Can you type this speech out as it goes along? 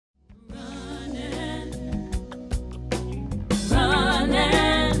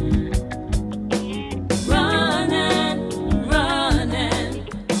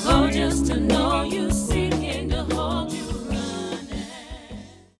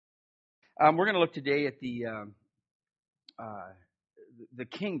We're going to look today at the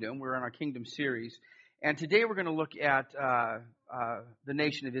kingdom. We're in our kingdom series, and today we're going to look at the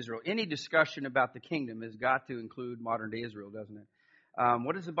nation of Israel. Any discussion about the kingdom has got to include modern day Israel, doesn't it?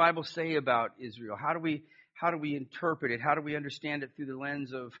 What does the Bible say about Israel? How do we interpret it? How do we understand it through the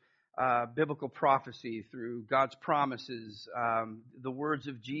lens of biblical prophecy, through God's promises, the words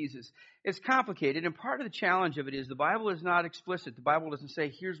of Jesus? It's complicated, and part of the challenge of it is the Bible is not explicit. The Bible doesn't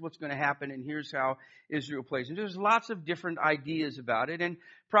say, here's what's going to happen, and here's how Israel plays. And there's lots of different ideas about it, and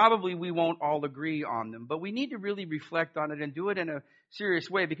probably we won't all agree on them. But we need to really reflect on it and do it in a serious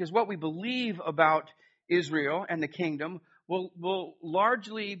way, because what we believe about Israel and the kingdom will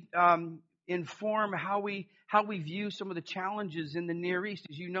largely inform how we view some of the challenges in the Near East.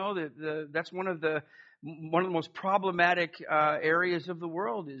 As you know, that's one of the most problematic areas of the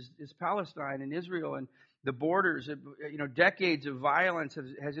world is Palestine and Israel, and the borders. Decades of violence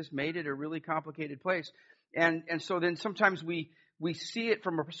has just made it a really complicated place. And so then sometimes we see it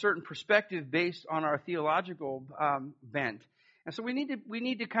from a certain perspective based on our theological bent. And so we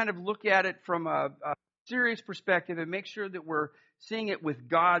need to kind of look at it from a serious perspective and make sure that we're seeing it with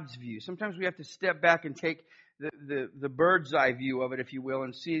God's view. Sometimes we have to step back and take the bird's eye view of it, if you will,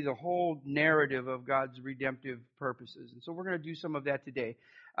 and see the whole narrative of God's redemptive purposes. And so we're going to do some of that today.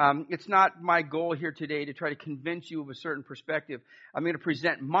 It's not my goal here today to try to convince you of a certain perspective. I'm going to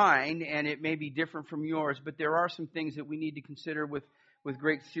present mine, and it may be different from yours, but there are some things that we need to consider with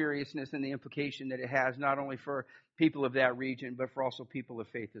great seriousness and the implication that it has, not only for people of that region, but for also people of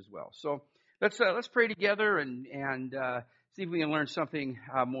faith as well. So let's pray together and see if we can learn something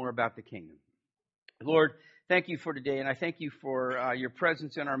more about the kingdom. Lord, thank you for today, and I thank you for your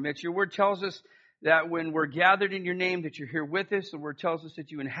presence in our midst. Your word tells us that when we're gathered in your name, that you're here with us. The word tells us that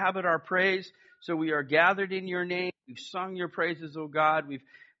you inhabit our praise. So we are gathered in your name. We've sung your praises, O God.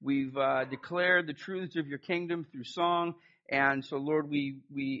 We've declared the truths of your kingdom through song. And so, Lord,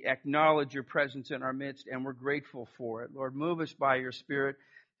 we acknowledge your presence in our midst, and we're grateful for it. Lord, move us by your Spirit.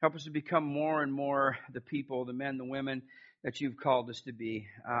 Help us to become more and more the people, the men, the women that you've called us to be.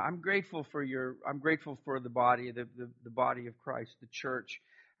 I'm grateful for the body, the body of Christ, the church.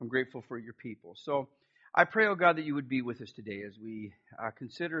 I'm grateful for your people. So I pray, oh God, that you would be with us today as we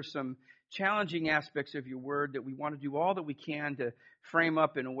consider some challenging aspects of your word, that we want to do all that we can to frame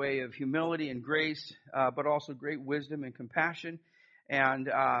up in a way of humility and grace, but also great wisdom and compassion. And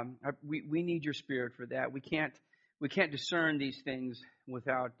we need your Spirit for that. We can't discern these things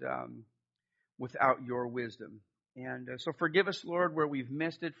without your wisdom. And so forgive us, Lord, where we've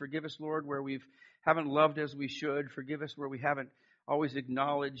missed it. Forgive us, Lord, where we haven't loved as we should. Forgive us where we haven't always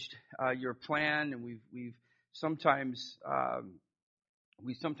acknowledged your plan, and we've sometimes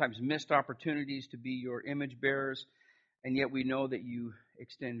missed opportunities to be your image bearers. And yet we know that you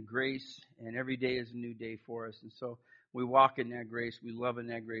extend grace, and every day is a new day for us. And so we walk in that grace, we love in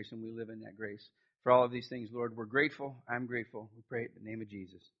that grace, and we live in that grace. For all of these things, Lord, we're grateful. I'm grateful. We pray it in the name of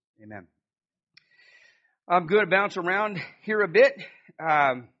Jesus. Amen. I'm going to bounce around here a bit.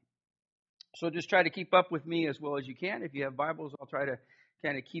 So just try to keep up with me as well as you can. If you have Bibles, I'll try to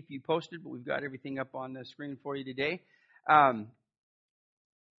kind of keep you posted, but we've got everything up on the screen for you today.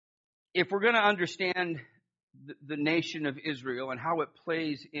 If we're going to understand the nation of Israel and how it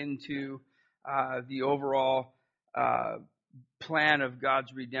plays into the overall plan of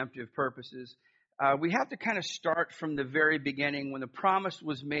God's redemptive purposes, we have to kind of start from the very beginning when the promise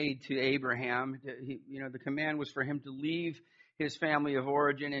was made to Abraham. The command was for him to leave his family of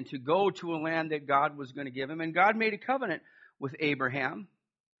origin and to go to a land that God was going to give him. And God made a covenant with Abraham.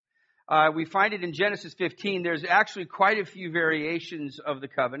 We find it in Genesis 15. There's actually quite a few variations of the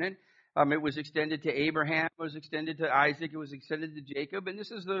covenant. It was extended to Abraham, it was extended to Isaac, it was extended to Jacob, and this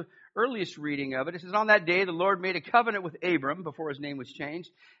is the earliest reading of it. It says, on that day the Lord made a covenant with Abram, before his name was changed,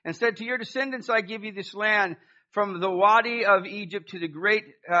 and said, to your descendants I give you this land, from the Wadi of Egypt to the great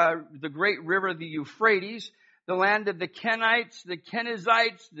river, the Euphrates, the land of the Kenites, the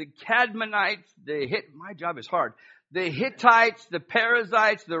Kenizzites, the Cadmonites, my job is hard, the Hittites, the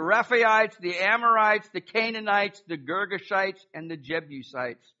Perizzites, the Rephaites, the Amorites, the Canaanites, the Girgashites, and the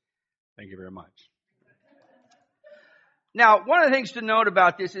Jebusites. Thank you very much. Now, one of the things to note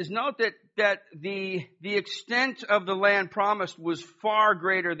about this is note that the extent of the land promised was far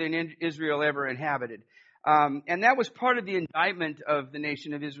greater than Israel ever inhabited. And that was part of the indictment of the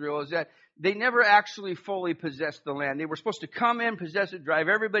nation of Israel, is that they never actually fully possessed the land. They were supposed to come in, possess it, drive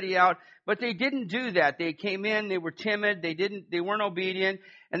everybody out, but they didn't do that. They came in, they were timid, they weren't obedient,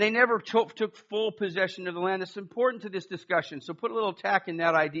 and they never took full possession of the land. It's important to this discussion, so put a little tack in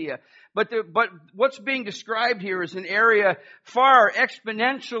that idea. But what's being described here is an area far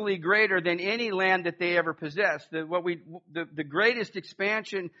exponentially greater than any land that they ever possessed. The greatest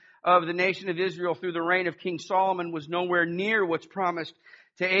expansion of the nation of Israel through the reign of King Solomon was nowhere near what's promised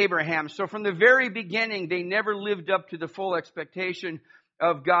to Abraham. So from the very beginning, they never lived up to the full expectation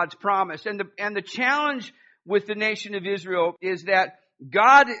of God's promise. And the challenge with the nation of Israel is that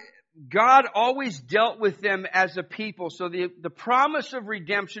God always dealt with them as a people. So the promise of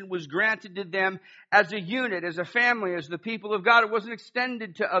redemption was granted to them as a unit, as a family, as the people of God. It wasn't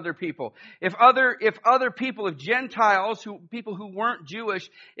extended to other people. If other people, if Gentiles, people who weren't Jewish,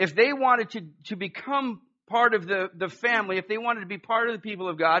 if they wanted to become part of the family, if they wanted to be part of the people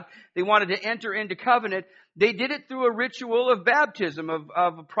of God, they wanted to enter into covenant, they did it through a ritual of baptism,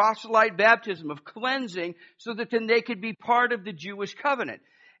 of a proselyte baptism, of cleansing, so that then they could be part of the Jewish covenant.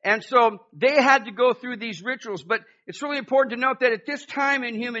 And so they had to go through these rituals. But it's really important to note that at this time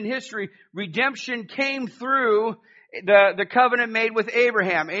in human history, redemption came through the covenant made with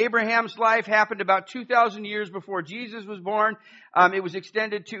Abraham. Abraham's life happened about 2,000 years before Jesus was born. It was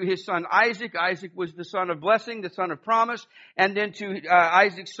extended to his son Isaac. Isaac was the son of blessing, the son of promise. And then to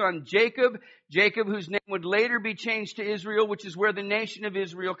Isaac's son Jacob. Jacob, whose name would later be changed to Israel, which is where the nation of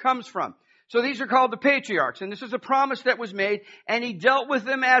Israel comes from. So these are called the patriarchs, and this is a promise that was made, and he dealt with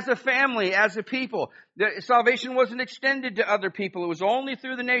them as a family, as a people. The salvation wasn't extended to other people. It was only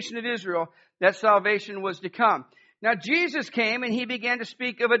through the nation of Israel that salvation was to come. Now Jesus came and he began to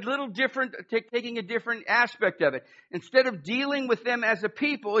speak of a little different, taking a different aspect of it. Instead of dealing with them as a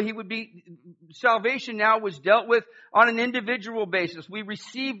people, salvation now was dealt with on an individual basis. We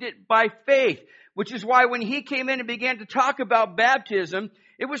received it by faith, which is why when he came in and began to talk about baptism,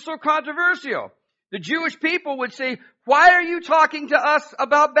 it was so controversial. The Jewish people would say, why are you talking to us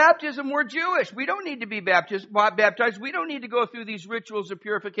about baptism? We're Jewish. We don't need to be baptized. We don't need to go through these rituals of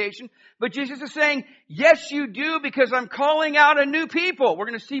purification. But Jesus is saying, yes, you do, because I'm calling out a new people. We're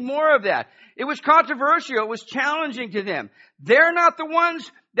going to see more of that. It was controversial. It was challenging to them. They're not the ones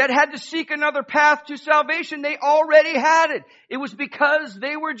that had to seek another path to salvation. They already had it. It was because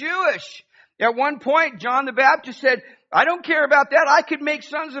they were Jewish. At one point, John the Baptist said, I don't care about that. I could make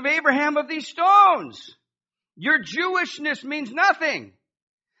sons of Abraham of these stones. Your Jewishness means nothing.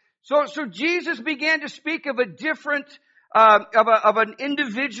 So Jesus began to speak of a different, of an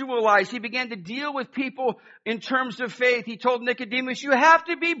individualized. He began to deal with people in terms of faith. He told Nicodemus, you have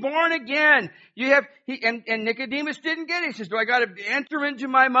to be born again. And Nicodemus didn't get it. He says, do I got to enter into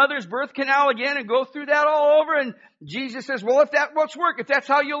my mother's birth canal again and go through that all over? And Jesus says, well, if that won't work, if that's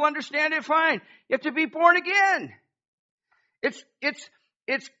how you'll understand it, fine. You have to be born again.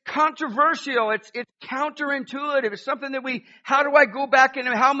 It's controversial. It's counterintuitive. It's something that how do I go back and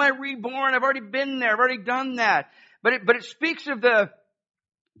how am I reborn? I've already been there. I've already done that. But it speaks of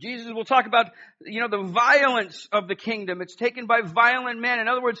Jesus will talk about, the violence of the kingdom. It's taken by violent men. In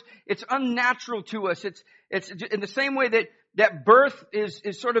other words, it's unnatural to us. It's in the same way that birth is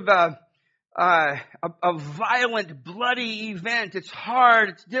sort of a violent, bloody event. It's hard.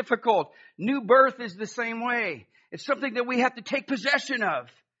 It's difficult. New birth is the same way. It's something that we have to take possession of.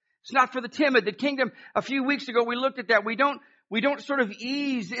 It's not for the timid. The kingdom, a few weeks ago, we looked at that. We don't sort of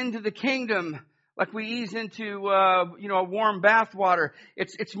ease into the kingdom like we ease into, a warm bath water.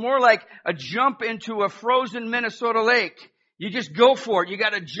 It's more like a jump into a frozen Minnesota lake. You just go for it. You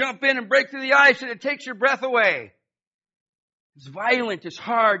got to jump in and break through the ice and it takes your breath away. It's violent. It's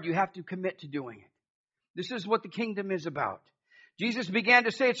hard. You have to commit to doing it. This is what the kingdom is about. Jesus began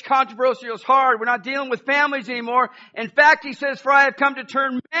to say it's controversial, it's hard. We're not dealing with families anymore. In fact, he says, for I have come to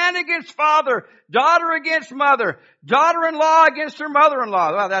turn man against father, daughter against mother, daughter-in-law against her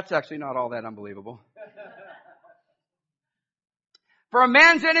mother-in-law. Well, that's actually not all that unbelievable. For a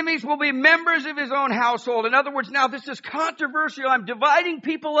man's enemies will be members of his own household. In other words, now this is controversial. I'm dividing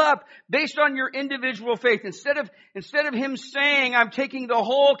people up based on your individual faith. Instead of him saying, I'm taking the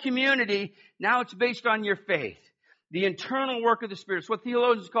whole community, now it's based on your faith. The internal work of the Spirit. It's what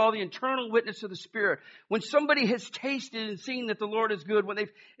theologians call the internal witness of the Spirit. When somebody has tasted and seen that the Lord is good, when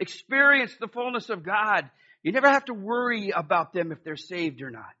they've experienced the fullness of God, you never have to worry about them if they're saved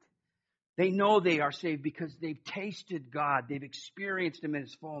or not. They know they are saved because they've tasted God. They've experienced Him in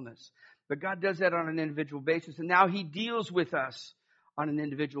His fullness. But God does that on an individual basis. And now He deals with us on an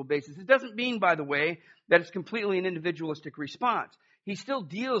individual basis. It doesn't mean, by the way, that it's completely an individualistic response. He still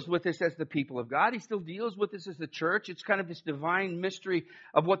deals with us as the people of God. He still deals with us as the church. It's kind of this divine mystery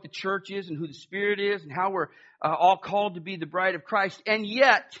of what the church is and who the Spirit is and how we're all called to be the bride of Christ. And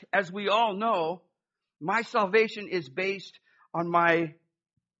yet, as we all know, my salvation is based on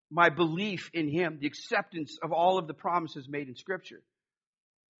my belief in Him, the acceptance of all of the promises made in Scripture.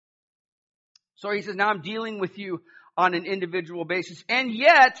 So he says, now I'm dealing with you on an individual basis. And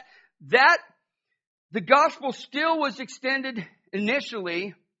yet, that the gospel still was extended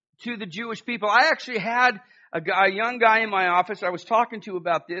initially to the Jewish people. I actually had a young guy in my office I was talking to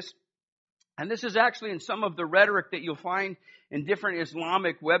about this. And this is actually in some of the rhetoric that you'll find in different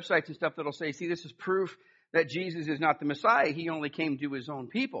Islamic websites and stuff that'll say, see, this is proof that Jesus is not the Messiah. He only came to His own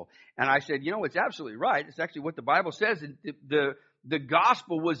people. And I said, it's absolutely right. It's actually what the Bible says. The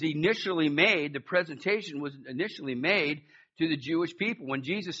gospel was initially made, the presentation was initially made to the Jewish people. When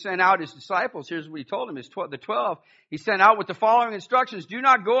Jesus sent out His disciples, here's what He told them, the 12, He sent out with the following instructions: do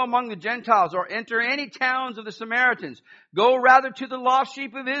not go among the Gentiles or enter any towns of the Samaritans. Go rather to the lost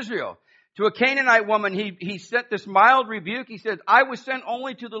sheep of Israel. To a Canaanite woman, he sent this mild rebuke. He said, I was sent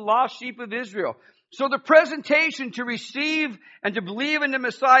only to the lost sheep of Israel. So the presentation to receive and to believe in the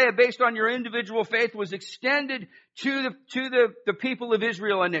Messiah based on your individual faith was extended to the people of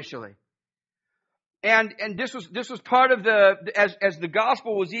Israel initially. And this was part of as the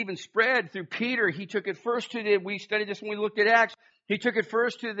gospel was even spread through Peter, he took it first we studied this when we looked at Acts. He took it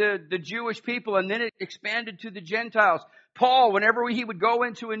first to the Jewish people, and then it expanded to the Gentiles. Paul, whenever he would go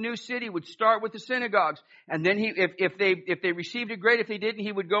into a new city, would start with the synagogues. And then if they received it, great. If they didn't,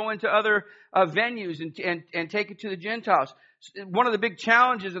 he would go into other venues and take it to the Gentiles. One of the big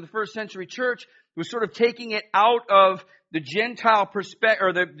challenges of the first century church was sort of taking it out of the Gentile perspective,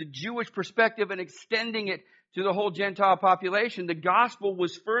 or the Jewish perspective, and extending it to the whole Gentile population. The gospel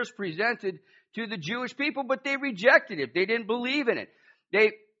was first presented to the Jewish people, but they rejected it. They didn't believe in it.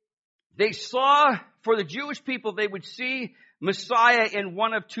 They saw, for the Jewish people, they would see Messiah in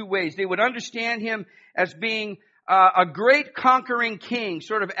one of two ways. They would understand Him as being a great conquering king,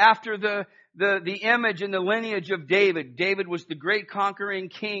 sort of after the image and the lineage of David. David was the great conquering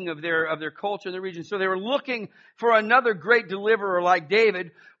king of their culture in the region. So they were looking for another great deliverer like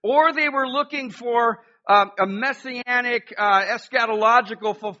David, or they were looking for a messianic,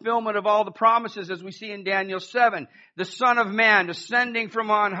 eschatological fulfillment of all the promises, as we see in Daniel 7. The Son of Man descending from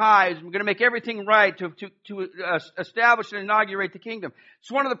on high is going to make everything right to establish and inaugurate the kingdom.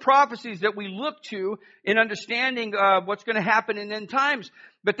 It's one of the prophecies that we look to in understanding what's going to happen in end times.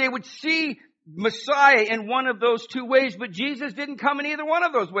 But they would see Messiah in one of those two ways, but Jesus didn't come in either one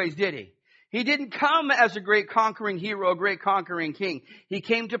of those ways, did He? He didn't come as a great conquering hero, a great conquering king. He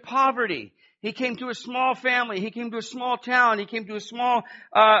came to poverty. He came to a small family. He came to a small town. He came to a small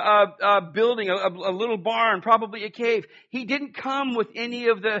building, a little barn, probably a cave. He didn't come with any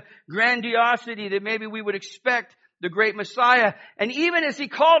of the grandiosity that maybe we would expect the great Messiah. And even as He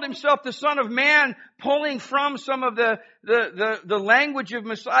called Himself the Son of Man, pulling from some of the language of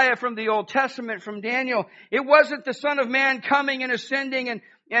Messiah from the Old Testament, from Daniel, it wasn't the Son of Man coming and ascending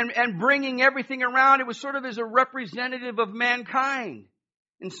and bringing everything around. It was sort of as a representative of mankind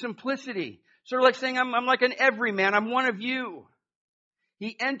in simplicity. Sort of like saying, I'm like an everyman. I'm one of you.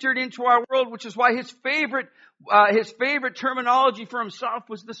 He entered into our world, which is why his favorite terminology for Himself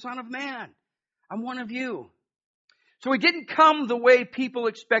was the Son of Man. I'm one of you. So He didn't come the way people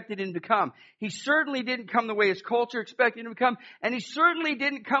expected Him to come. He certainly didn't come the way His culture expected Him to come. And He certainly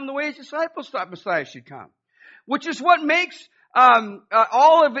didn't come the way His disciples thought Messiah should come. Which is what makes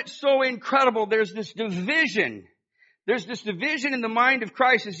all of it so incredible. There's this division. There's this division in the mind of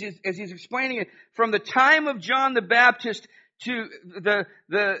Christ as He's explaining it, from the time of John the Baptist to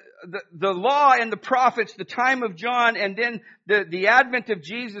the law and the prophets, the time of John, and then the advent of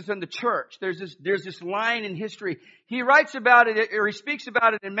Jesus and the church. There's this line in history. He writes about it, or He speaks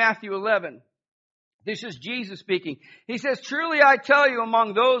about it in Matthew 11. This is Jesus speaking. He says, truly I tell you,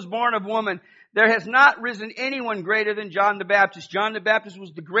 among those born of woman, there has not risen anyone greater than John the Baptist. John the Baptist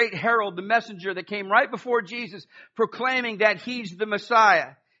was the great herald, the messenger that came right before Jesus, proclaiming that He's the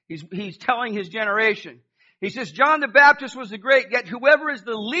Messiah. He's telling his generation. He says, John the Baptist was the great, yet whoever is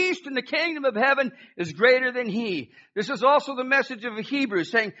the least in the kingdom of heaven is greater than he. This is also the message of the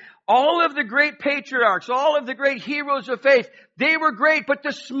Hebrews, saying all of the great patriarchs, all of the great heroes of faith, they were great, but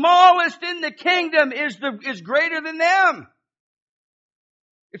the smallest in the kingdom is greater than them.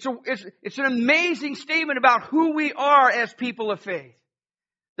 It's an amazing statement about who we are as people of faith.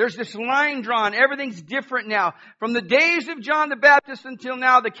 There's this line drawn. Everything's different now. From the days of John the Baptist until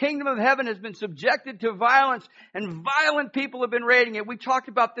now, the kingdom of heaven has been subjected to violence, and violent people have been raiding it. We talked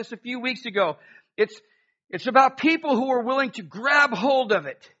about this a few weeks ago. It's It's about people who are willing to grab hold of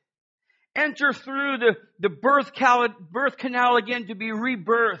it. Enter through the birth canal again to be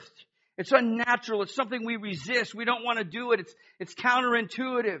rebirthed. It's unnatural. It's something we resist. We don't want to do it. It's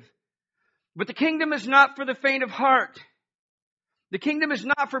counterintuitive. But the kingdom is not for the faint of heart. The kingdom is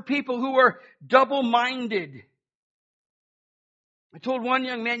not for people who are double-minded. I told one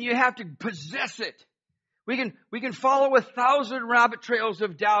young man, you have to possess it. We can follow 1,000 rabbit trails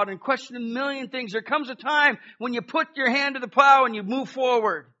of doubt and question 1,000,000 things. There comes a time when you put your hand to the plow and you move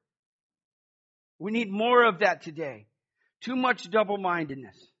forward. We need more of that today. Too much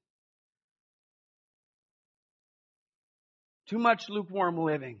double-mindedness. Too much lukewarm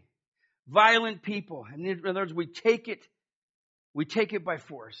living. Violent people. And in other words, we take it by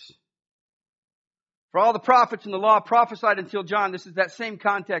force. For all the prophets in the law prophesied until John. This is that same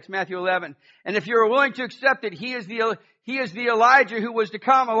context, Matthew 11. And if you're willing to accept it, he is the Elijah who was to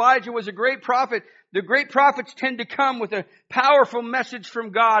come. Elijah was a great prophet. The great prophets tend to come with a powerful message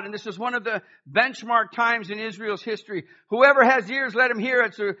from God. And this is one of the benchmark times in Israel's history. Whoever has ears, let him hear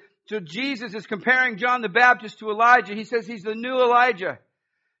it. So Jesus is comparing John the Baptist to Elijah. He says he's the new Elijah.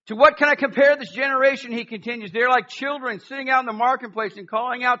 To what can I compare this generation? He continues. They're like children sitting out in the marketplace and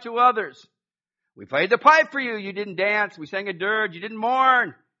calling out to others. We played the pipe for you. You didn't dance. We sang a dirge. You didn't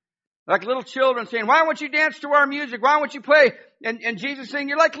mourn. Like little children saying, why won't you dance to our music? Why won't you play? And Jesus saying,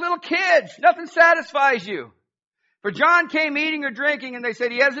 you're like little kids. Nothing satisfies you. For John came eating or drinking, and they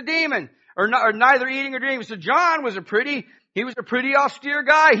said he has a demon, or neither eating or drinking. So John was a pretty austere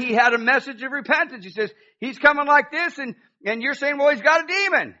guy. He had a message of repentance. He says, he's coming like this, and you're saying, well, he's got a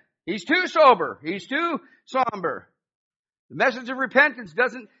demon. He's too sober. He's too somber. The message of repentance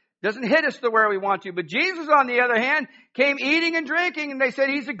doesn't hit us the where we want to. But Jesus, on the other hand, came eating and drinking, and they said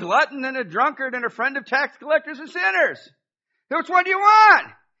he's a glutton and a drunkard and a friend of tax collectors and sinners. So which one do you want?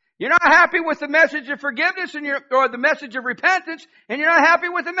 You're not happy with the message of forgiveness or the message of repentance, and you're not happy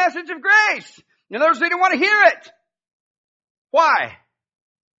with the message of grace. In other words, they didn't want to hear it. Why?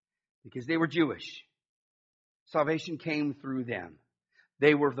 Because they were Jewish. Salvation came through them.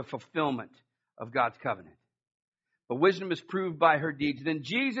 They were the fulfillment of God's covenant. But wisdom is proved by her deeds. Then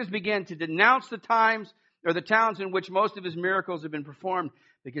Jesus began to denounce the towns in which most of his miracles had been performed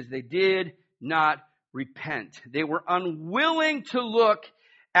because they did not repent. They were unwilling to look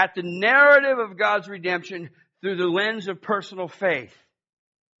at the narrative of God's redemption through the lens of personal faith.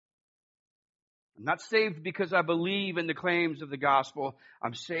 I'm not saved because I believe in the claims of the gospel.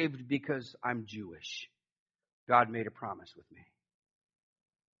 I'm saved because I'm Jewish. God made a promise with me.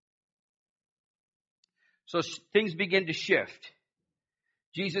 So things begin to shift.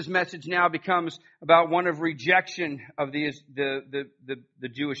 Jesus' message now becomes about one of rejection of the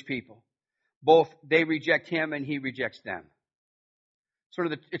Jewish people. Both they reject him and he rejects them.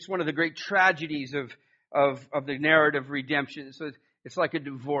 It's one of the great tragedies of the narrative of redemption. So it's like a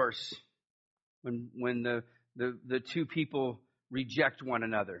divorce when the two people reject one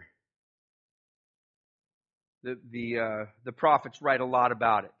another. The prophets write a lot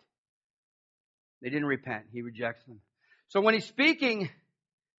about it. They didn't repent. He rejects them. So when he's speaking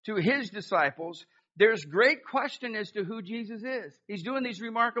to his disciples, there's great question as to who Jesus is. He's doing these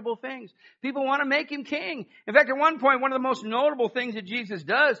remarkable things. People want to make him king. In fact, at one point, one of the most notable things that Jesus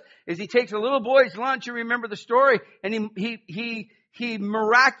does is he takes a little boy's lunch. You remember the story. And he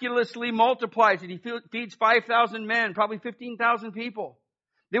miraculously multiplies it. He feeds 5,000 men, probably 15,000 people.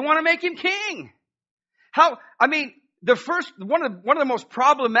 They want to make him king. One of the most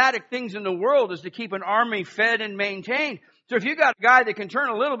problematic things in the world is to keep an army fed and maintained. So if you got a guy that can turn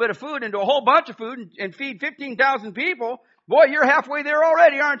a little bit of food into a whole bunch of food and feed 15,000 people, boy, you're halfway there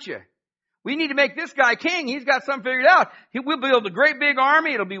already, aren't you? We need to make this guy king. He's got something figured out. We'll build a great big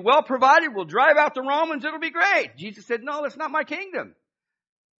army. It'll be well provided. We'll drive out the Romans. It'll be great. Jesus said, no, that's not my kingdom.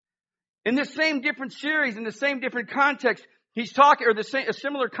 In this same different series, in the same different context, a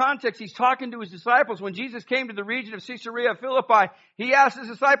similar context, he's talking to his disciples. When Jesus came to the region of Caesarea Philippi, he asked his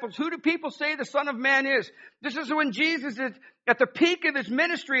disciples, who do people say the Son of Man is? This is when Jesus is at the peak of his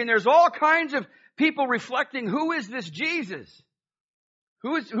ministry, and there's all kinds of people reflecting, who is this Jesus?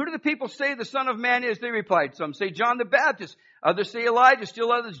 Who do the people say the Son of Man is? They replied, some say John the Baptist, others say Elijah,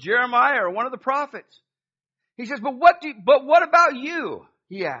 still others Jeremiah or one of the prophets. He says, but what about you?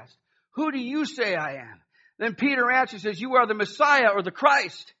 He asked, who do you say I am? Then Peter answers, says, you are the Messiah or the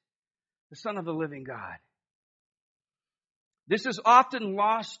Christ, the Son of the living God. This is often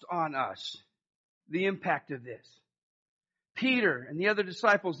lost on us, the impact of this. Peter and the other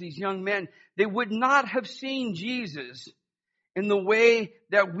disciples, these young men, they would not have seen Jesus in the way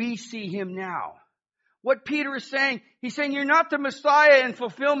that we see him now. what Peter is saying. He's saying, you're not the Messiah in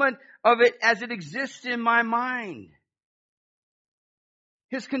fulfillment of it as it exists in my mind.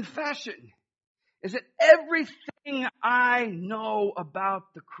 His confession is that everything I know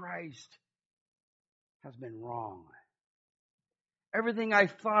about the Christ has been wrong. Everything I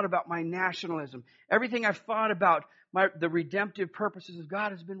thought about my nationalism, everything I've thought about the redemptive purposes of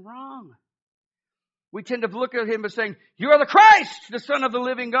God has been wrong. We tend to look at him as saying, you are the Christ, the Son of the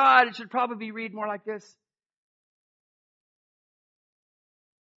living God. It should probably read more like this.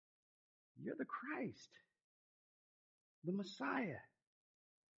 You're the Christ, the Messiah,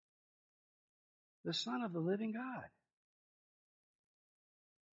 the Son of the living God.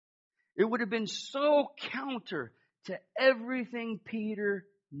 It would have been so counter to everything Peter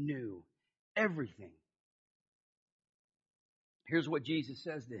knew. Everything. Here's what Jesus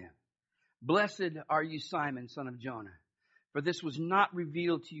says to him. Blessed are you, Simon, son of Jonah, for this was not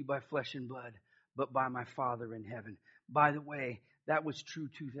revealed to you by flesh and blood, but by my Father in heaven. By the way, that was true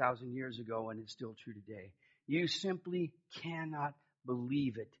 2,000 years ago, and it's still true today. You simply cannot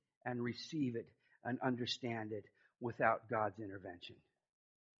believe it and receive it and understand it without God's intervention.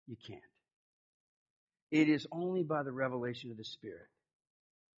 You can't. It is only by the revelation of the Spirit.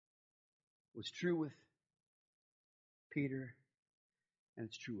 It was true with Peter, and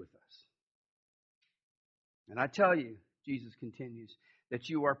it's true with us. And I tell you, Jesus continues, that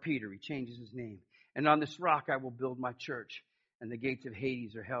you are Peter. He changes his name. And on this rock I will build my church, and the gates of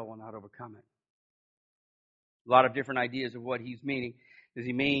Hades or hell will not overcome it. A lot of different ideas of what he's meaning. Does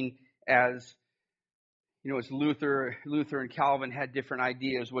he mean as Luther and Calvin had different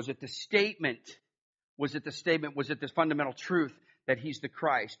ideas? Was it the statement? Was it the fundamental truth that he's the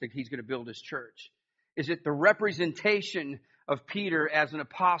Christ, that he's going to build his church? Is it the representation of Peter as an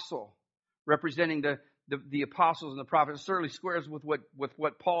apostle, representing the apostles and the prophets? It certainly squares with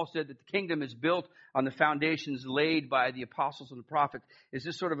what Paul said, that the kingdom is built on the foundations laid by the apostles and the prophets. Is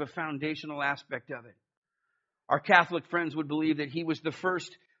this sort of a foundational aspect of it? Our Catholic friends would believe that he was the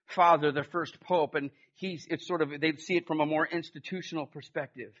first father, the first pope, and they see it from a more institutional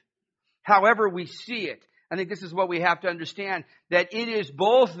perspective. However we see it, I think this is what we have to understand, that it is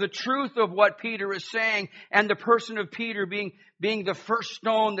both the truth of what Peter is saying and the person of Peter being the first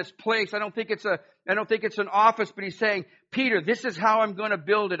stone that's placed. I don't think it's an office, but he's saying, Peter, this is how I'm going to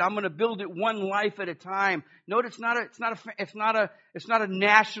build it. I'm going to build it one life at a time. Note, it's not a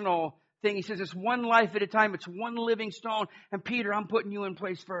national thing. He says it's one life at a time. It's one living stone. And Peter, I'm putting you in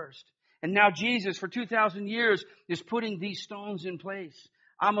place first. And now Jesus, for 2,000 years, is putting these stones in place.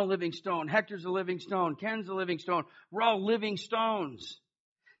 I'm a living stone. Hector's a living stone. Ken's a living stone. We're all living stones.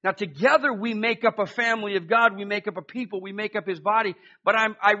 Now together we make up a family of God. We make up a people. We make up His body. But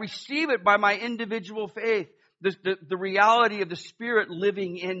I receive it by my individual faith. The reality of the Spirit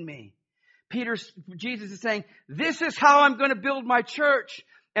living in me. Jesus is saying, this is how I'm going to build my church.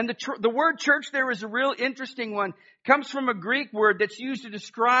 And the word church there is a real interesting one. It comes from a Greek word that's used to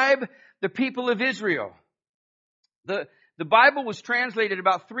describe the people of Israel. The Bible was translated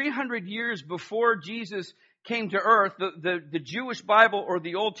about 300 years before Jesus came to earth. The Jewish Bible, or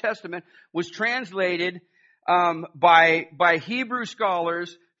the Old Testament, was translated by Hebrew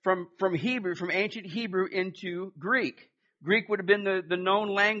scholars from ancient Hebrew into Greek. Greek would have been the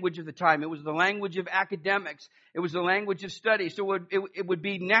known language of the time. It was the language of academics. It was the language of study. So it would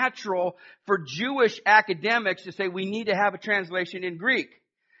be natural for Jewish academics to say, we need to have a translation in Greek.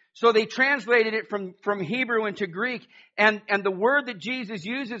 So they translated it from Hebrew into Greek. And the word that Jesus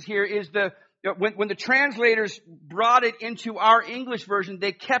uses here is when the translators brought it into our English version,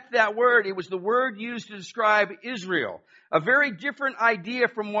 they kept that word. It was the word used to describe Israel. A very different idea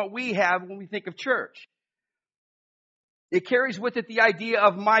from what we have when we think of church. It carries with it the idea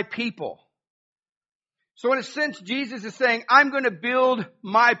of my people. So in a sense, Jesus is saying, I'm going to build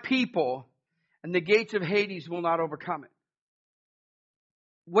my people, and the gates of Hades will not overcome it.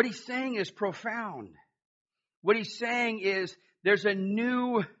 What he's saying is profound. What he's saying is there's a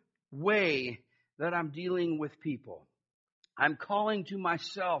new way that I'm dealing with people. I'm calling to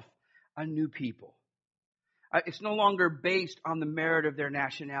myself a new people. It's no longer based on the merit of their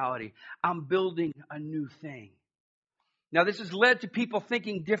nationality. I'm building a new thing. Now, this has led to people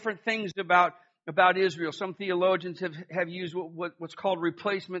thinking different things about Israel. Some theologians have used what's called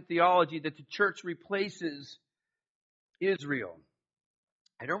replacement theology, that the church replaces Israel.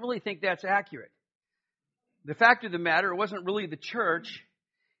 I don't really think that's accurate. The fact of the matter, it wasn't really the church.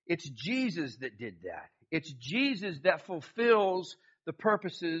 It's Jesus that did that. It's Jesus that fulfills the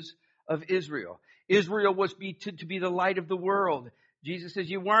purposes of Israel. Israel was to be the light of the world. Jesus says,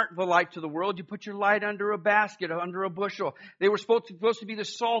 you weren't the light to the world. You put your light under a basket, under a bushel. They were supposed to be the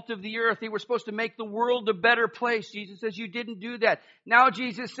salt of the earth. They were supposed to make the world a better place. Jesus says, you didn't do that. Now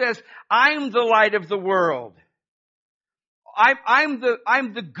Jesus says, I'm the light of the world. I'm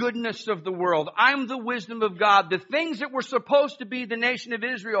the goodness of the world. I'm the wisdom of God. The things that were supposed to be the nation of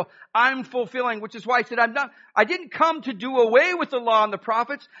Israel, I'm fulfilling, which is why he said, I didn't come to do away with the law and the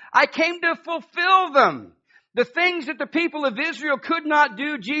prophets. I came to fulfill them. The things that the people of Israel could not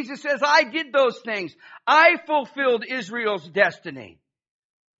do, Jesus says, I did those things. I fulfilled Israel's destiny.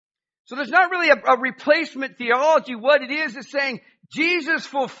 So there's not really a replacement theology. What it is saying, Jesus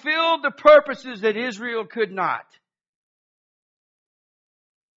fulfilled the purposes that Israel could not.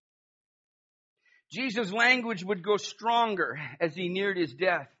 Jesus' language would go stronger as he neared his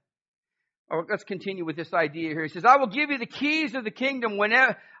death. Oh, let's continue with this idea here. He says, I will give you the keys of the kingdom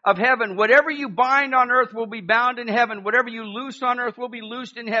of heaven. Whatever you bind on earth will be bound in heaven. Whatever you loose on earth will be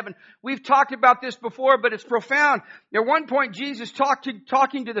loosed in heaven. We've talked about this before, but it's profound. At one point, Jesus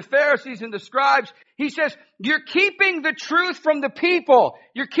talking to the Pharisees and the scribes. He says, you're keeping the truth from the people.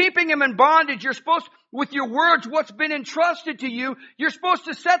 You're keeping them in bondage. You're supposed, with your words, what's been entrusted to you, you're supposed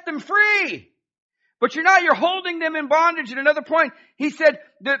to set them free. But you're not, you're holding them in bondage. At another point, he said,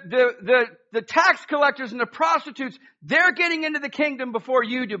 the tax collectors and the prostitutes, they're getting into the kingdom before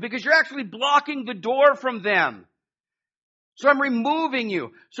you do because you're actually blocking the door from them. So I'm removing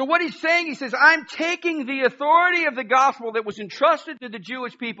you. So what he's saying, he says, I'm taking the authority of the gospel that was entrusted to the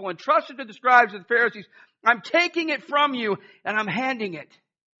Jewish people, entrusted to the scribes and the Pharisees. I'm taking it from you and I'm handing it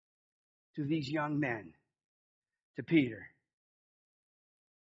to these young men, to Peter,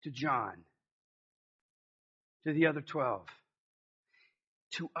 to John, to the other 12,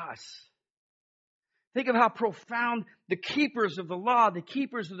 to us. Think of how profound the keepers of the law, the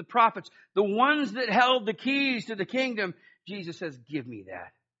keepers of the prophets, the ones that held the keys to the kingdom. Jesus says, give me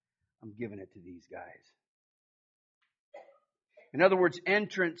that. I'm giving it to these guys. In other words,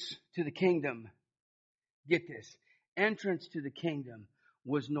 entrance to the kingdom. Get this. Entrance to the kingdom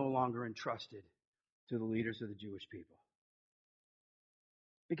was no longer entrusted to the leaders of the Jewish people,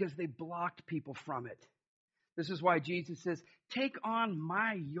 because they blocked people from it. This is why Jesus says, take on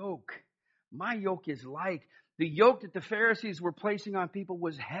my yoke. My yoke is light. The yoke that the Pharisees were placing on people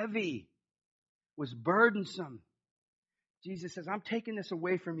was heavy, was burdensome. Jesus says, I'm taking this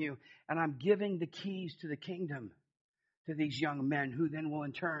away from you, and I'm giving the keys to the kingdom to these young men, who then will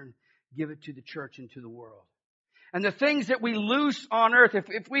in turn give it to the church and to the world. And the things that we loose on earth,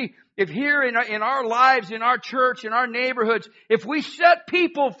 if here in our lives, in our church, in our neighborhoods, if we set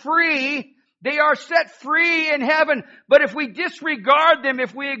people free, they are set free in heaven. But if we disregard them,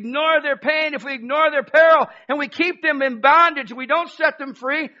 if we ignore their pain, if we ignore their peril, and we keep them in bondage, we don't set them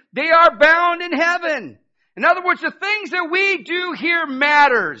free, they are bound in heaven. In other words, the things that we do here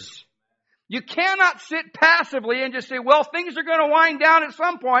matters. You cannot sit passively and just say, well, things are going to wind down at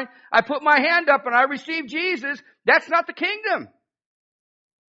some point. I put my hand up and I receive Jesus. That's not the kingdom.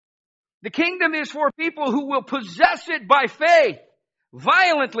 The kingdom is for people who will possess it by faith.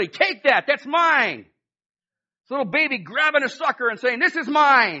 Violently. Take that. That's mine. This little baby grabbing a sucker and saying, this is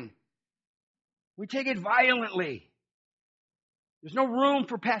mine. We take it violently. There's no room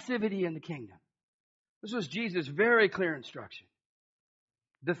for passivity in the kingdom. This was Jesus' very clear instruction.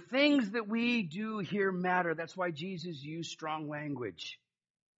 The things that we do here matter. That's why Jesus used strong language.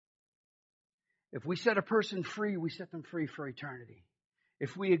 If we set a person free, we set them free for eternity.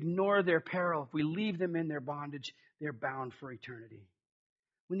 If we ignore their peril, if we leave them in their bondage, they're bound for eternity.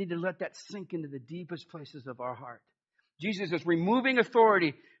 We need to let that sink into the deepest places of our heart. Jesus is removing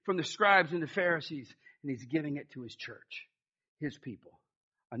authority from the scribes and the Pharisees, and he's giving it to his church, his people,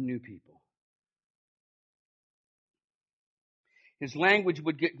 a new people. His language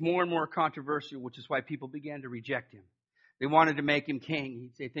would get more and more controversial, which is why people began to reject him. They wanted to make him king.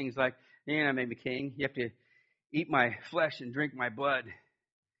 He'd say things like, you're not make me king. You have to eat my flesh and drink my blood.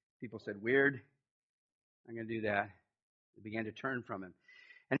 People said, weird. I'm going to do that. They began to turn from him.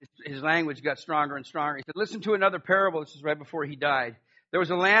 And his language got stronger and stronger. He said, listen to another parable. This is right before he died. There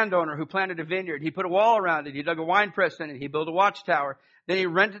was a landowner who planted a vineyard. He put a wall around it. He dug a wine press in it. He built a watchtower. Then he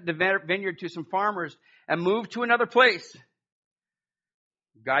rented the vineyard to some farmers and moved to another place.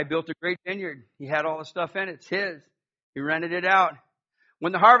 The guy built a great vineyard. He had all the stuff in it. It's his. He rented it out.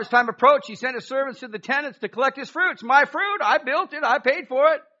 When the harvest time approached, he sent his servants to the tenants to collect his fruit. It's my fruit. I built it. I paid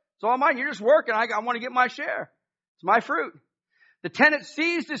for it. It's all mine. You're just working. I want to get my share. It's my fruit. The tenants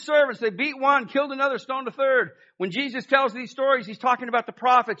seized his servants. They beat one, killed another, stoned a third. When Jesus tells these stories, he's talking about the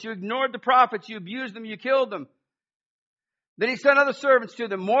prophets. You ignored the prophets. You abused them. You killed them. Then he sent other servants to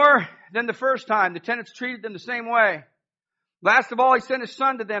them, more than the first time. The tenants treated them the same way. Last of all, he sent his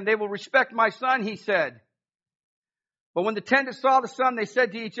son to them. They will respect my son, he said. But when the tenants saw the son, they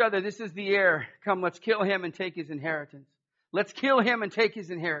said to each other, this is the heir. Come, let's kill him and take his inheritance. Let's kill him and take his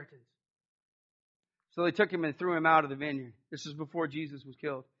inheritance. So they took him and threw him out of the vineyard. This is before Jesus was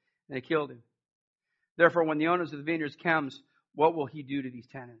killed. And they killed him. Therefore, when the owners of the vineyards comes, what will he do to these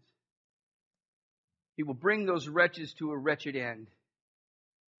tenants? He will bring those wretches to a wretched end.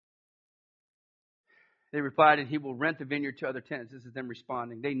 They replied, and he will rent the vineyard to other tenants. This is them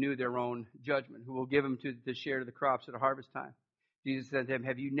responding. They knew their own judgment. Who will give them to the share of the crops at a harvest time? Jesus said to them,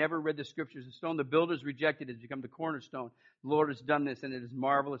 have you never read the scriptures? The stone the builders rejected has become the cornerstone. The Lord has done this, and it is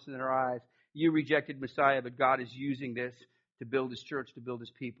marvelous in our eyes. You rejected Messiah, but God is using this to build his church, to build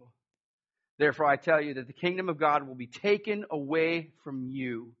his people. Therefore, I tell you that the kingdom of God will be taken away from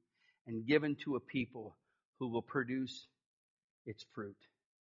you and given to a people who will produce its fruit.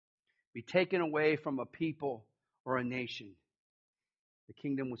 Be taken away from a people or a nation. The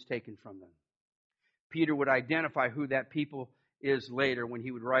kingdom was taken from them. Peter would identify who that people is later when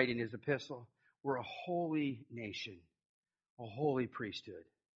he would write in his epistle. We're a holy nation, a holy priesthood,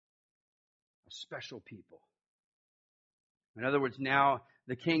 a special people. In other words, now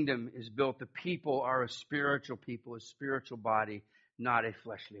the kingdom is built. The people are a spiritual people, a spiritual body, not a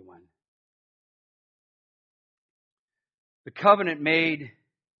fleshly one. The covenant made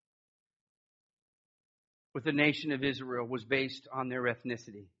with the nation of Israel was based on their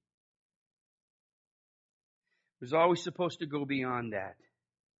ethnicity. It was always supposed to go beyond that.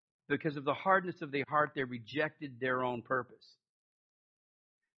 Because of the hardness of their heart, they rejected their own purpose.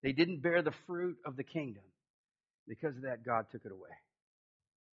 They didn't bear the fruit of the kingdom. Because of that, God took it away.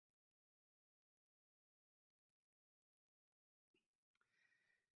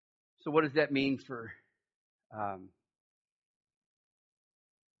 So what does that mean for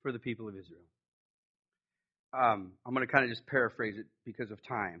the people of Israel? I'm going to kind of just paraphrase it because of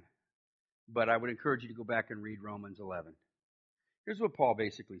time. But I would encourage you to go back and read Romans 11. Here's what Paul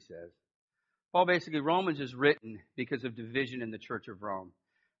basically says. Romans is written because of division in the church of Rome.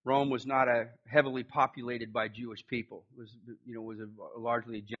 Rome was not heavily populated by Jewish people. It was a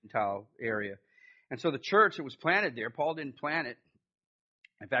largely Gentile area. And so the church that was planted there, Paul didn't plant it.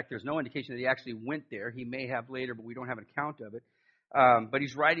 In fact, there's no indication that he actually went there. He may have later, but we don't have an account of it. But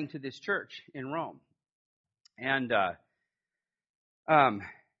he's writing to this church in Rome. And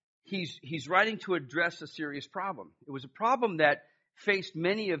he's writing to address a serious problem. It was a problem that faced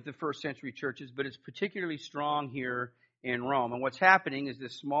many of the first century churches, but it's particularly strong here in Rome. And what's happening is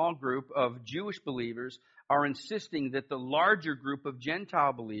this small group of Jewish believers are insisting that the larger group of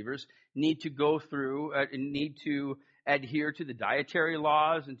Gentile believers need to go through, need to adhere to the dietary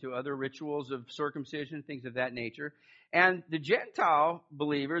laws and to other rituals of circumcision, things of that nature. And the Gentile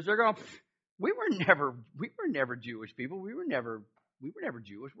believers are going, we were never Jewish people. We were never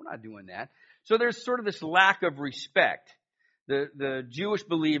Jewish. We're not doing that. So there's sort of this lack of respect. The Jewish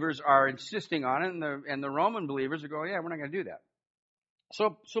believers are insisting on it, and the Roman believers are going, yeah, we're not going to do that.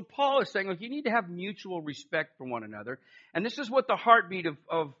 So Paul is saying, look, you need to have mutual respect for one another. And this is what the heartbeat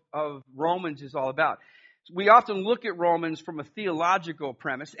of Romans is all about. We often look at Romans from a theological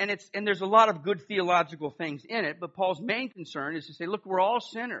premise, and there's a lot of good theological things in it, but Paul's main concern is to say, look, we're all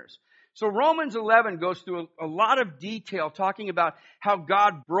sinners. So Romans 11 goes through a lot of detail talking about how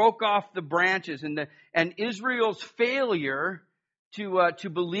God broke off the branches and Israel's failure to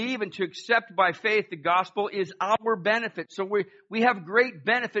believe and to accept by faith the gospel is our benefit. So we have great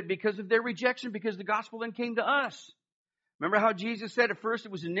benefit because of their rejection, because the gospel then came to us. Remember how Jesus said at first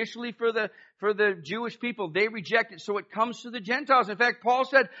it was initially for the Jewish people. They rejected, so it comes to the Gentiles. In fact, Paul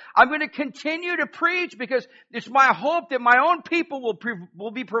said, I'm going to continue to preach because it's my hope that my own people will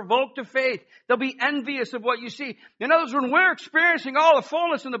be provoked to faith. They'll be envious of what you see. In other words, when we're experiencing all the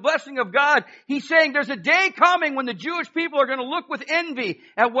fullness and the blessing of God, he's saying there's a day coming when the Jewish people are going to look with envy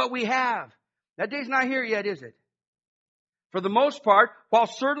at what we have. That day's not here yet, is it? For the most part, while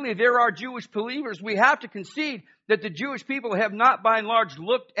certainly there are Jewish believers, we have to concede that the Jewish people have not by and large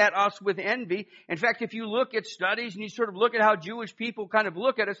looked at us with envy. In fact, if you look at studies and you sort of look at how Jewish people kind of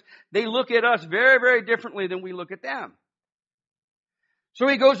look at us, they look at us very, very differently than we look at them. So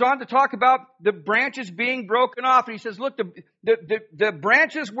he goes on to talk about the branches being broken off. And he says, look, the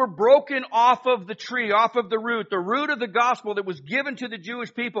branches were broken off of the tree, off of the root of the gospel that was given to the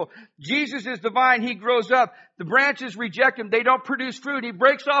Jewish people. Jesus is the vine. He grows up. The branches reject him. They don't produce fruit. He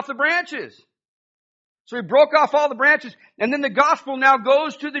breaks off the branches. So he broke off all the branches. And then the gospel now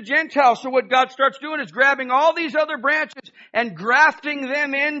goes to the Gentiles. So what God starts doing is grabbing all these other branches and grafting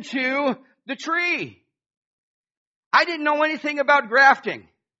them into the tree. I didn't know anything about grafting.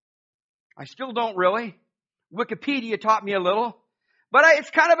 I still don't really. Wikipedia taught me a little. But it's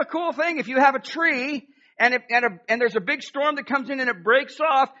kind of a cool thing. If you have a tree and there's a big storm that comes in and it breaks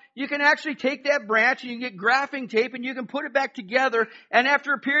off, you can actually take that branch and you get graphing tape and you can put it back together. And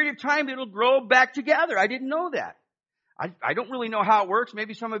after a period of time, it'll grow back together. I didn't know that. I don't really know how it works.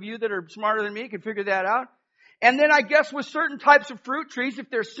 Maybe some of you that are smarter than me can figure that out. And then I guess with certain types of fruit trees, if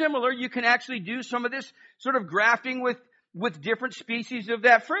they're similar, you can actually do some of this sort of grafting with different species of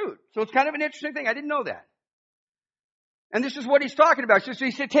that fruit. So it's kind of an interesting thing. I didn't know that. And this is what he's talking about. So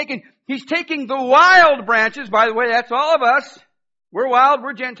he's taking the wild branches. By the way, that's all of us. We're wild,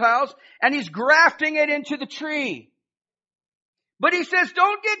 we're Gentiles. And he's grafting it into the tree. But he says,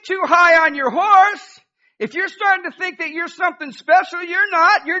 don't get too high on your horse. If you're starting to think that you're something special, you're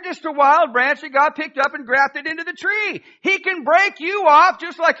not. You're just a wild branch that got picked up and grafted into the tree. He can break you off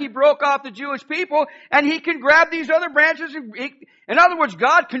just like he broke off the Jewish people, and he can grab these other branches. In other words,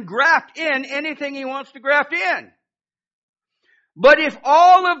 God can graft in anything he wants to graft in. But if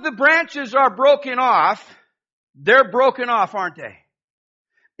all of the branches are broken off, they're broken off, aren't they?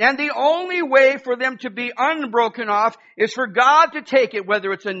 And the only way for them to be unbroken off is for God to take it,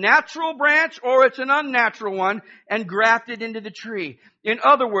 whether it's a natural branch or it's an unnatural one, and graft it into the tree. In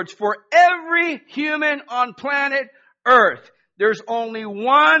other words, for every human on planet Earth, there's only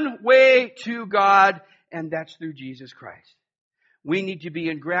one way to God, and that's through Jesus Christ. We need to be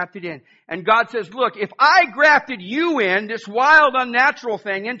engrafted in. And God says, look, if I grafted you in, this wild, unnatural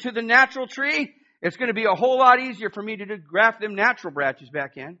thing, into the natural tree, it's going to be a whole lot easier for me to graft them natural branches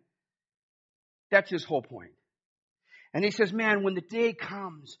back in. That's his whole point. And he says, man, when the day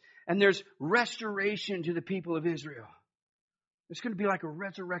comes and there's restoration to the people of Israel, it's going to be like a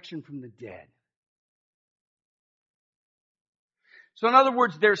resurrection from the dead. So in other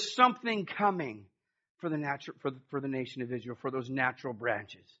words, there's something coming for the nation of Israel, for those natural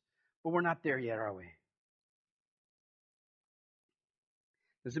branches. But we're not there yet, are we?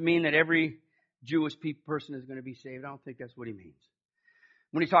 Does it mean that every Jewish person is going to be saved? I don't think that's what he means.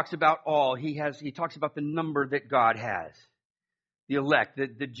 When he talks about all, he talks about the number that God has. The elect,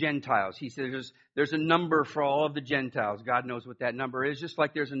 the Gentiles. He says there's a number for all of the Gentiles. God knows what that number is, just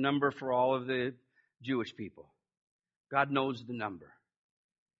like there's a number for all of the Jewish people. God knows the number.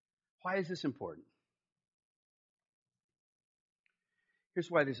 Why is this important? Here's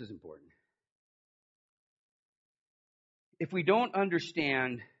why this is important. If we don't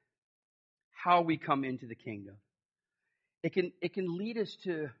understand how we come into the kingdom, it can lead us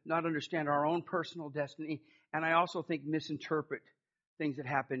to not understand our own personal destiny, and I also think misinterpret things that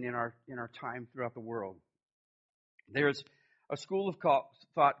happen in our time throughout the world. There's a school of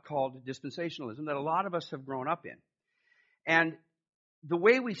thought called dispensationalism that a lot of us have grown up in. And the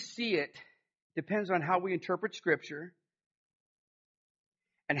way we see it depends on how we interpret Scripture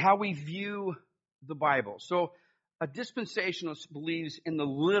and how we view the Bible. So a dispensationalist believes in the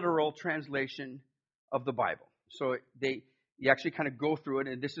literal translation of the Bible. So you actually kind of go through it,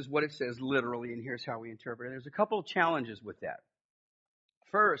 and this is what it says literally, and here's how we interpret it. There's a couple of challenges with that.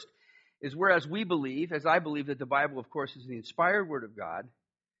 First is whereas we believe, as I believe, that the Bible, of course, is the inspired Word of God,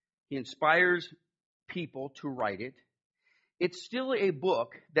 He inspires people to write it. It's still a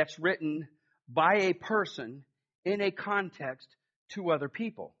book that's written by a person in a context to other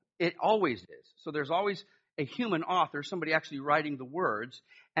people. It always is. So there's always a human author, somebody actually writing the words,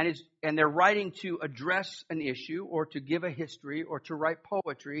 and they're writing to address an issue or to give a history or to write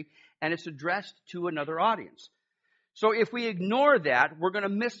poetry, and it's addressed to another audience. So if we ignore that, we're going to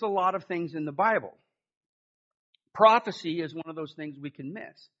miss a lot of things in the Bible. Prophecy is one of those things we can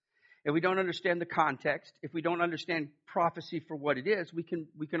miss. If we don't understand the context, if we don't understand prophecy for what it is, we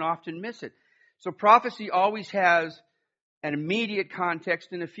can often miss it. So prophecy always has an immediate context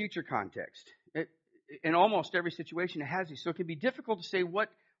and a future context. In almost every situation, it has these. So it can be difficult to say what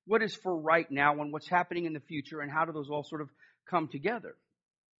is for right now and what's happening in the future and how do those all sort of come together.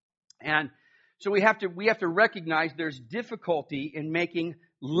 And so we have to recognize there's difficulty in making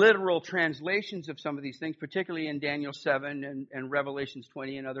literal translations of some of these things, particularly in Daniel 7 and Revelations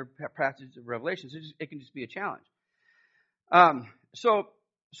 20 and other passages of Revelations. It can just be a challenge.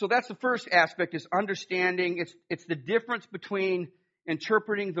 So that's the first aspect, is understanding. It's the difference between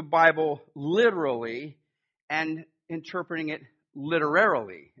interpreting the Bible literally and interpreting it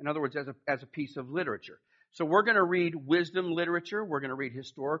literarily. In other words, as a piece of literature. So we're going to read wisdom literature. We're going to read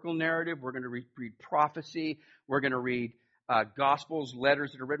historical narrative. We're going to read prophecy. We're going to read Gospels,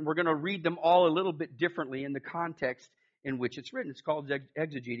 letters that are written. We're going to read them all a little bit differently in the context in which it's written. It's called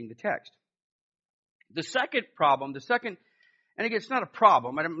exegeting the text. The second problem, and again, it's not a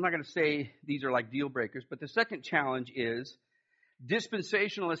problem. I'm not going to say these are like deal breakers, but the second challenge is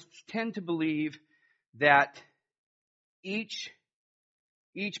dispensationalists tend to believe that each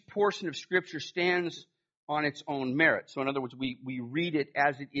portion of Scripture stands on its own merit. So in other words, we read it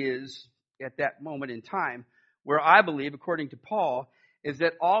as it is at that moment in time, where I believe, according to Paul, is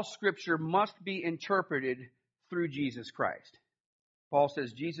that all Scripture must be interpreted through Jesus Christ. Paul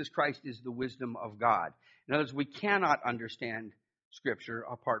says Jesus Christ is the wisdom of God. In other words, we cannot understand Scripture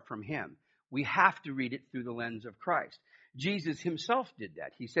apart from Him. We have to read it through the lens of Christ. Jesus Himself did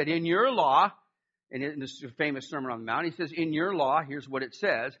that. He said, in your law, and in this famous Sermon on the Mount, He says, in your law, here's what it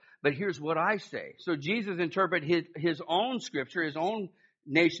says, but here's what I say. So Jesus interpreted his own Scripture, his own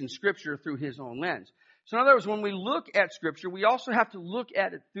nation's Scripture through His own lens. So in other words, when we look at Scripture, we also have to look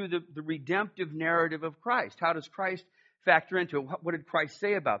at it through the redemptive narrative of Christ. How does Christ factor into it? What did Christ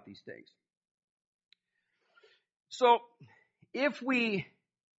say about these things? So if we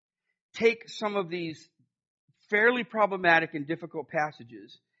take some of these fairly problematic and difficult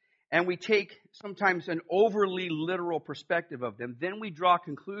passages, and we take sometimes an overly literal perspective of them, then we draw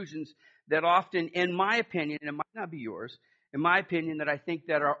conclusions that often, in my opinion, and it might not be yours, in my opinion, that I think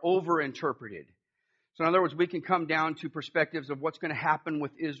that are overinterpreted. So in other words, we can come down to perspectives of what's going to happen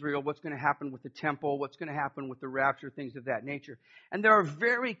with Israel, what's going to happen with the temple, what's going to happen with the rapture, things of that nature. And there are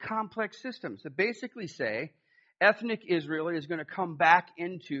very complex systems that basically say ethnic Israel is going to come back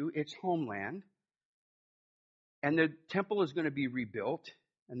into its homeland, and the temple is going to be rebuilt,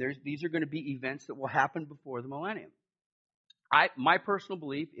 and these are going to be events that will happen before the millennium. My personal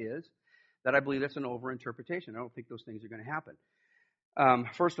belief is that I believe that's an overinterpretation. I don't think those things are going to happen.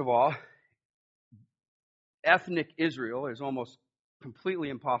 First of all, ethnic Israel is almost completely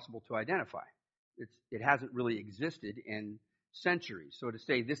impossible to identify. It hasn't really existed in centuries. So to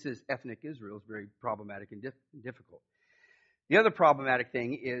say this is ethnic Israel is very problematic and difficult. The other problematic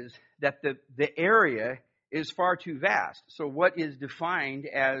thing is that the area is far too vast. So what is defined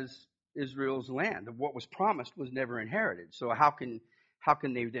as Israel's land? What was promised was never inherited. So how can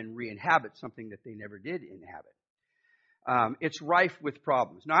they then re-inhabit something that they never did inhabit? It's rife with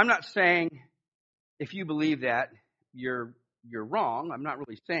problems. Now, I'm not saying if you believe that you're wrong. I'm not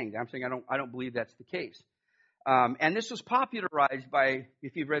really saying that. I'm saying I don't believe that's the case. And this was popularized by,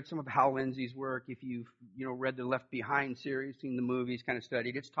 if you've read some of Hal Lindsey's work, if you've read the Left Behind series, seen the movies, kind of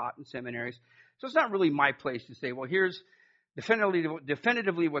studied, it's taught in seminaries. So it's not really my place to say, well, here's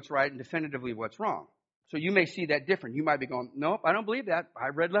definitively what's right and definitively what's wrong. So you may see that different. You might be going, nope, I don't believe that. I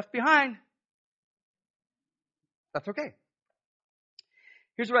read Left Behind. That's okay.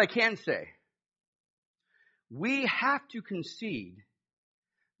 Here's what I can say. We have to concede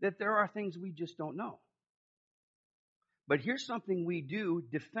that there are things we just don't know. But here's something we do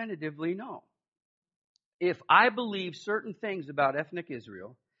definitively know. If I believe certain things about ethnic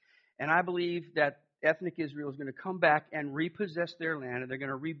Israel, and I believe that ethnic Israel is going to come back and repossess their land, and they're going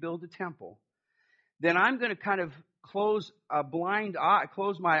to rebuild the temple, then I'm going to kind of close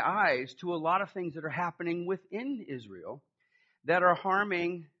my eyes to a lot of things that are happening within Israel that are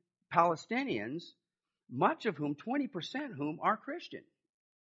harming Palestinians, much of whom, 20% whom, are Christian.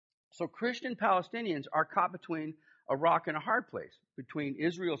 So Christian Palestinians are caught between a rock and a hard place, between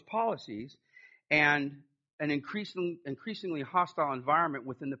Israel's policies and an increasingly hostile environment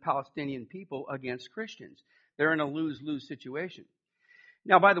within the Palestinian people against Christians. They're in a lose-lose situation.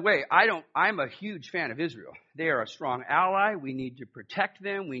 Now, by the way, I'm a huge fan of Israel. They are a strong ally. We need to protect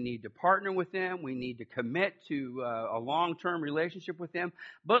them. We need to partner with them. We need to commit to a long-term relationship with them.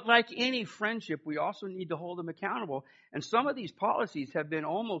 But like any friendship, we also need to hold them accountable. And some of these policies have been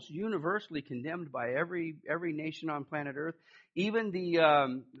almost universally condemned by every nation on planet Earth. Even the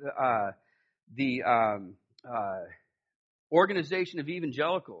Organization of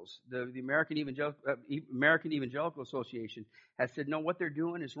Evangelicals, the American Evangelical Association, has said no, what they're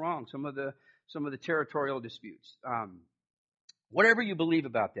doing is wrong. Some of the territorial disputes, whatever you believe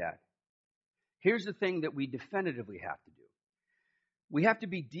about that, here's the thing that we definitively have to do. We have to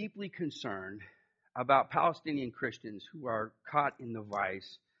be deeply concerned about Palestinian Christians who are caught in the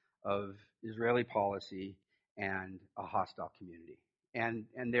vice of Israeli policy and a hostile community.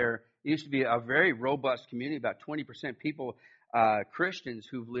 And there used to be a very robust community, about 20% people, Christians,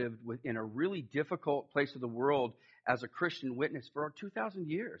 who've lived in a really difficult place of the world as a Christian witness for 2,000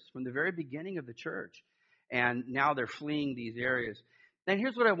 years, from the very beginning of the church. And now they're fleeing these areas. And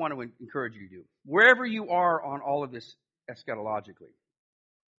here's what I want to encourage you to do. Wherever you are on all of this eschatologically,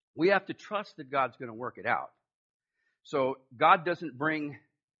 we have to trust that God's going to work it out. So God doesn't bring,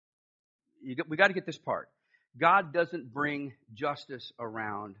 we got to get this part. God doesn't bring justice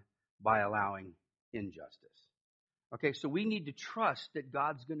around by allowing injustice. Okay, so we need to trust that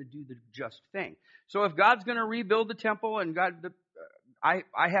God's going to do the just thing. So if God's going to rebuild the temple, and I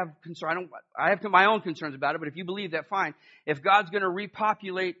have concern. I have my own concerns about it, but if you believe that, fine. If God's going to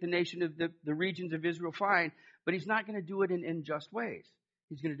repopulate the nation of the regions of Israel, fine. But He's not going to do it in unjust ways.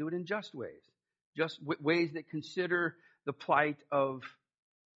 He's going to do it in just ways. Just ways that consider the plight of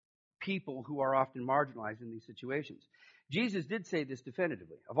people who are often marginalized in these situations. Jesus did say this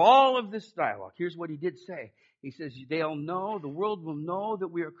definitively. Of all of this dialogue, here's what He did say. He says, the world will know that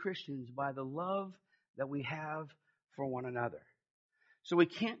we are Christians by the love that we have for one another. So we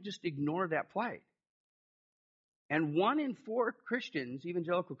can't just ignore that plight. And 1 in 4 Christians,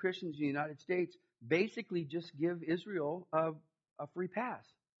 evangelical Christians in the United States, basically just give Israel a free pass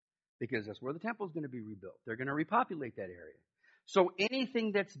because that's where the temple is going to be rebuilt. They're going to repopulate that area. So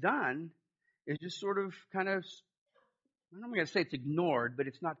anything that's done is just sort of kind of, I'm not going to say it's ignored, but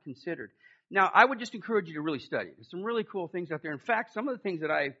it's not considered. Now, I would just encourage you to really study. There's some really cool things out there. In fact, some of the things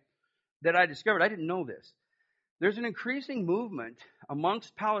that I discovered, I didn't know this. There's an increasing movement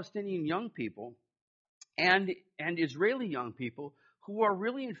amongst Palestinian young people and Israeli young people who are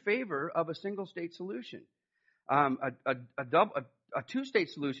really in favor of a single-state solution. A two-state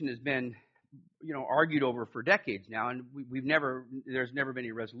solution has been, argued over for decades now, and there's never been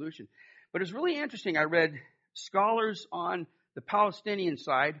any resolution. But it's really interesting. I read scholars on the Palestinian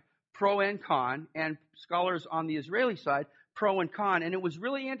side, pro and con, and scholars on the Israeli side, pro and con. And it was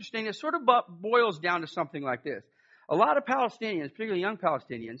really interesting. It sort of boils down to something like this. A lot of Palestinians, particularly young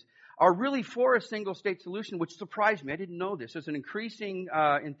Palestinians, are really for a single-state solution, which surprised me. I didn't know this. There's an increasing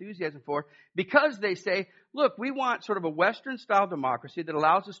enthusiasm for it because they say, look, we want sort of a Western-style democracy that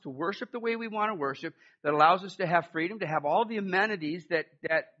allows us to worship the way we want to worship, that allows us to have freedom, to have all the amenities that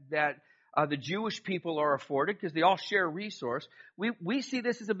the Jewish people are afforded because they all share a resource. We see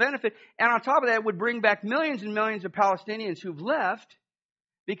this as a benefit. And on top of that, it would bring back millions and millions of Palestinians who've left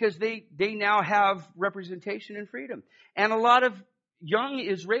because they now have representation and freedom. And a lot of young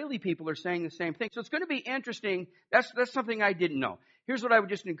Israeli people are saying the same thing. So it's going to be interesting. That's something I didn't know. Here's what I would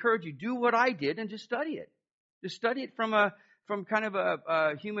just encourage you. Do what I did and just study it. Just study it from kind of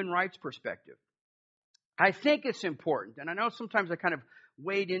a human rights perspective. I think it's important. And I know sometimes I kind of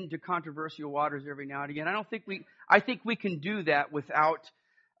wade into controversial waters every now and again. I think we can do that without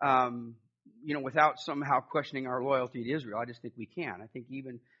somehow questioning our loyalty to Israel. I just think we can. I think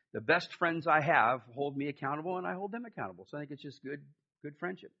even the best friends I have hold me accountable, and I hold them accountable. So I think it's just good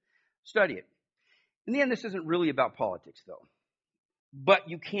friendship. Study it. In the end, this isn't really about politics, though. But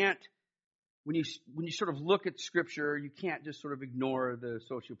you can't, when you sort of look at Scripture, you can't just sort of ignore the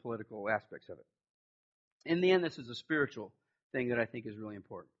socio-political aspects of it. In the end, this is a spiritual thing that I think is really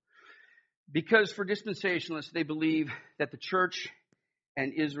important. Because for dispensationalists, they believe that the church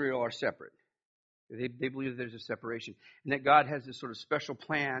and Israel are separate. They believe that there's a separation and that God has this sort of special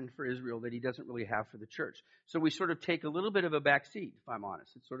plan for Israel that He doesn't really have for the church. So we sort of take a little bit of a back seat, if I'm honest.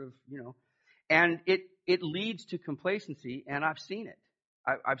 It's sort of, and it leads to complacency, and I've seen it.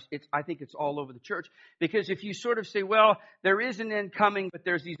 I think it's all over the church. Because if you sort of say, well, there is an end coming, but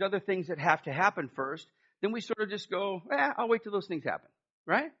there's these other things that have to happen first, then we sort of just go, I'll wait till those things happen.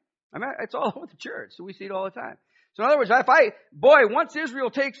 Right? It's all over the church. So we see it all the time. So in other words,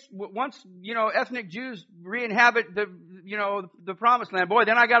 once ethnic Jews re-inhabit the promised land,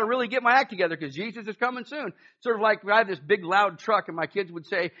 then I got to really get my act together because Jesus is coming soon. Sort of like I have this big loud truck and my kids would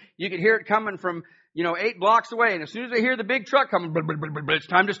say, you could hear it coming from, 8 blocks away. And as soon as they hear the big truck coming, it's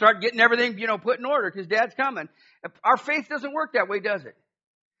time to start getting everything, put in order because Dad's coming. Our faith doesn't work that way, does it?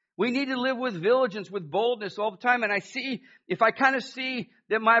 We need to live with diligence, with boldness all the time. And if I kind of see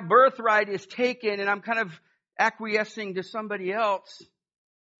that my birthright is taken and I'm kind of acquiescing to somebody else,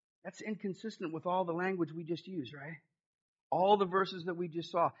 that's inconsistent with all the language we just used, right? All the verses that we just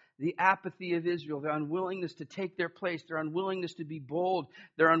saw. The apathy of Israel, their unwillingness to take their place, their unwillingness to be bold,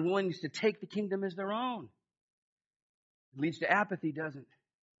 their unwillingness to take the kingdom as their own. It leads to apathy, doesn't it?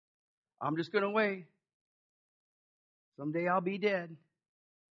 I'm just going to wait. Someday I'll be dead.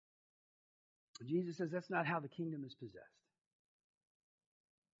 Jesus says that's not how the kingdom is possessed.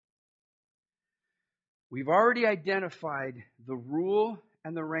 We've already identified the rule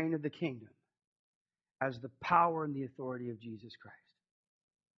and the reign of the kingdom as the power and the authority of Jesus Christ.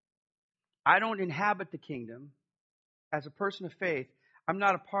 I don't inhabit the kingdom as a person of faith. I'm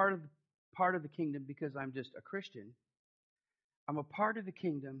not a part of the kingdom because I'm just a Christian. I'm a part of the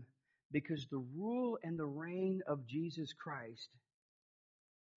kingdom because the rule and the reign of Jesus Christ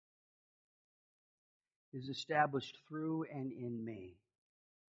is established through and in me.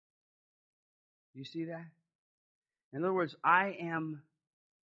 Do you see that? In other words, I am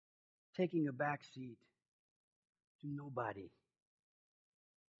taking a back seat to nobody.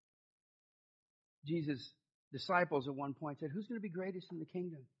 Jesus disciples at one point said, "Who's going to be greatest in the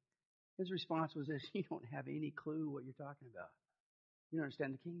kingdom?" His response was this: "You don't have any clue what you're talking about. You don't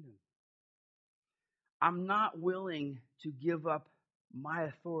understand the kingdom. I'm not willing to give up my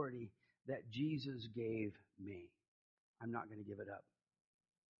authority that Jesus gave me. I'm not going to give it up."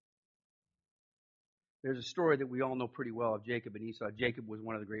 There's a story that we all know pretty well of Jacob and Esau. Jacob was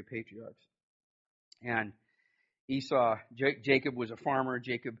one of the great patriarchs. And Jacob was a farmer.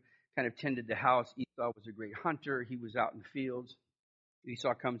 Jacob kind of tended the house. Esau was a great hunter. He was out in the fields.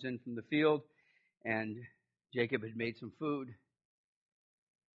 Esau comes in from the field, and Jacob had made some food.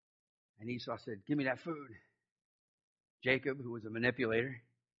 And Esau said, "Give me that food." Jacob, who was a manipulator,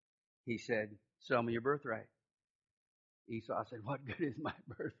 he said, "Sell me your birthright." Esau said, "What good is my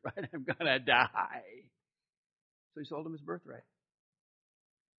birthright? I'm going to die." So he sold him his birthright.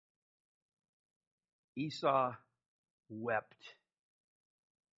 Esau wept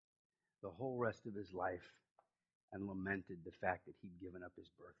the whole rest of his life and lamented the fact that he'd given up his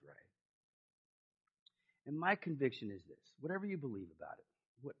birthright. And my conviction is this: whatever you believe about it,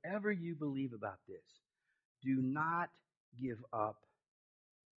 whatever you believe about this, do not give up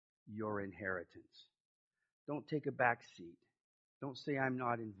your inheritance. Don't take a back seat. Don't say, "I'm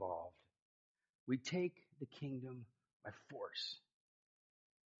not involved." We take the kingdom by force.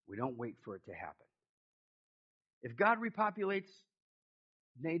 We don't wait for it to happen. If God repopulates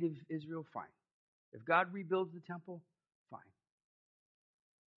native Israel, fine. If God rebuilds the temple, fine.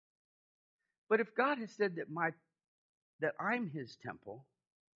 But if God has said that I'm his temple,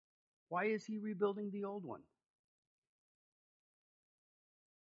 why is he rebuilding the old one?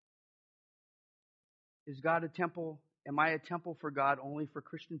 Is God a temple? Am I a temple for God only for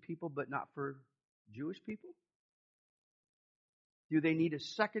Christian people but not for Jewish people? Do they need a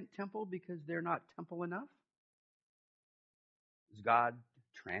second temple because they're not temple enough? Is God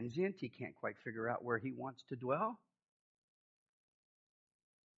transient? He can't quite figure out where he wants to dwell?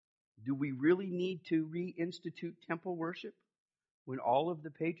 Do we really need to reinstitute temple worship when all of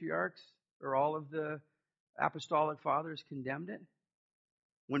the patriarchs or all of the apostolic fathers condemned it?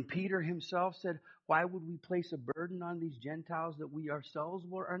 When Peter himself said, "Why would we place a burden on these Gentiles that we ourselves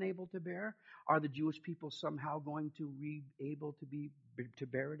were unable to bear? Are the Jewish people somehow going to be able to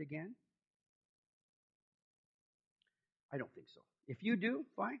bear it again?" I don't think so. If you do,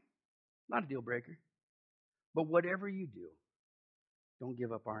 fine. Not a deal breaker. But whatever you do, don't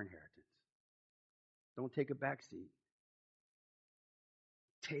give up our inheritance. Don't take a back seat.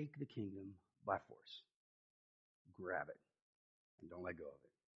 Take the kingdom by force. Grab it. And don't let go of it.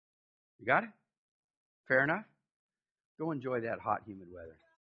 You got it? Fair enough? Go enjoy that hot, humid weather.